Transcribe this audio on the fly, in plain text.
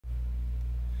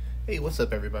Hey, what's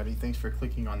up everybody? Thanks for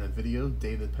clicking on the video.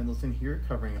 David Pendleton here,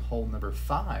 covering hole number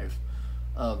 5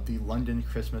 of the London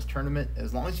Christmas tournament.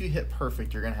 As long as you hit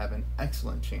perfect, you're going to have an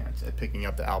excellent chance at picking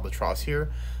up the Albatross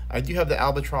here. I do have the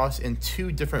Albatross in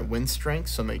 2 different wind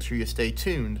strengths, so make sure you stay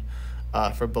tuned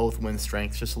for both wind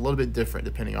strengths, just a little bit different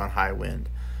depending on high wind.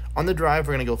 On the drive,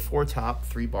 we're going to go 4 top,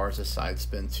 3 bars of side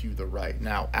spin to the right.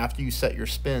 Now, after you set your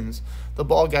spins, the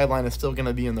ball guide line is still going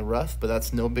to be in the rough, but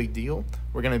that's no big deal.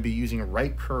 We're going to be using a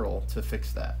right curl to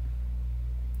fix that.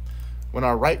 When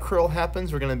our right curl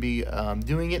happens, we're going to be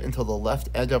doing it until the left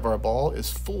edge of our ball is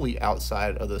fully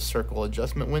outside of the circle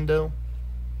adjustment window.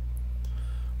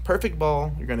 Perfect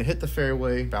ball, you're going to hit the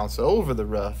fairway, bounce over the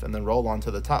rough, and then roll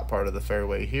onto the top part of the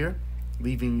fairway here,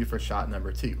 leaving you for shot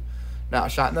number 2. Now,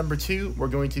 shot number 2, we're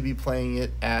going to be playing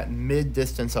it at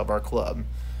mid-distance of our club.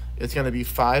 It's going to be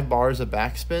 5 bars of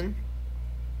backspin,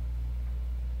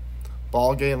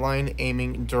 ball gate line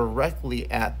aiming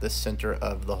directly at the center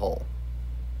of the hole.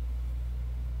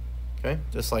 Okay,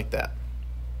 just like that.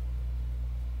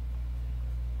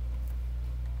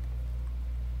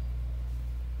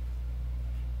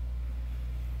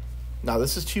 Now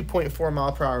this is 2.4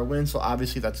 mile per hour wind, so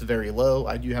obviously that's very low.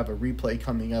 I do have a replay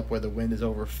coming up where the wind is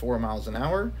over 4 miles an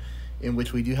hour, in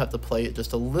which we do have to play it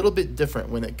just a little bit different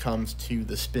when it comes to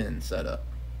the spin setup.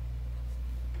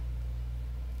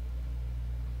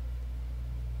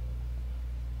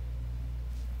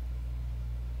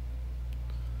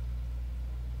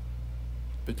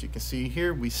 But you can see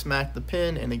here, we smack the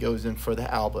pin and it goes in for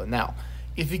the Alba. Now,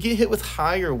 if you get hit with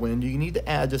higher wind, you need to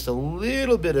add just a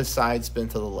little bit of side spin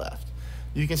to the left.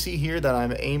 You can see here that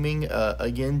I'm aiming,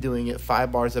 again, doing it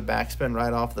 5 bars of backspin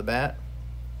right off the bat.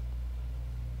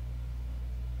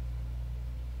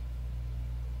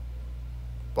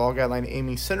 Ball guide line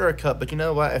aiming center of cup, but you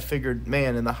know what? I figured,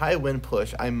 man, in the high wind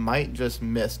push, I might just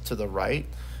miss to the right.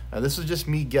 This is just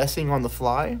me guessing on the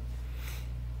fly.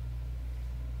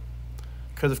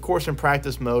 Because, of course, in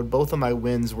practice mode, both of my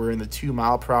winds were in the 2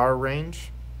 mile per hour range.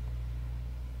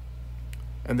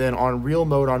 And then on real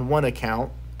mode on one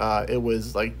account, it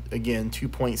was like, again,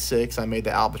 2.6. I made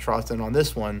the Albatross, and on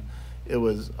this one, it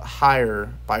was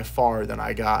higher by far than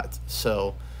I got.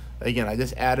 So, again, I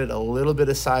just added a little bit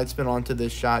of side spin onto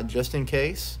this shot just in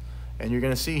case. And you're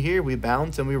going to see here, we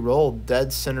bounce and we roll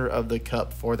dead center of the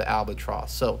cup for the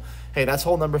Albatross. So, hey, that's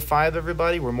hole number 5,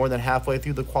 everybody. We're more than halfway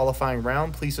through the qualifying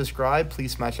round. Please subscribe.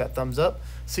 Please smash that thumbs up.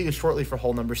 See you shortly for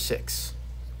hole number 6.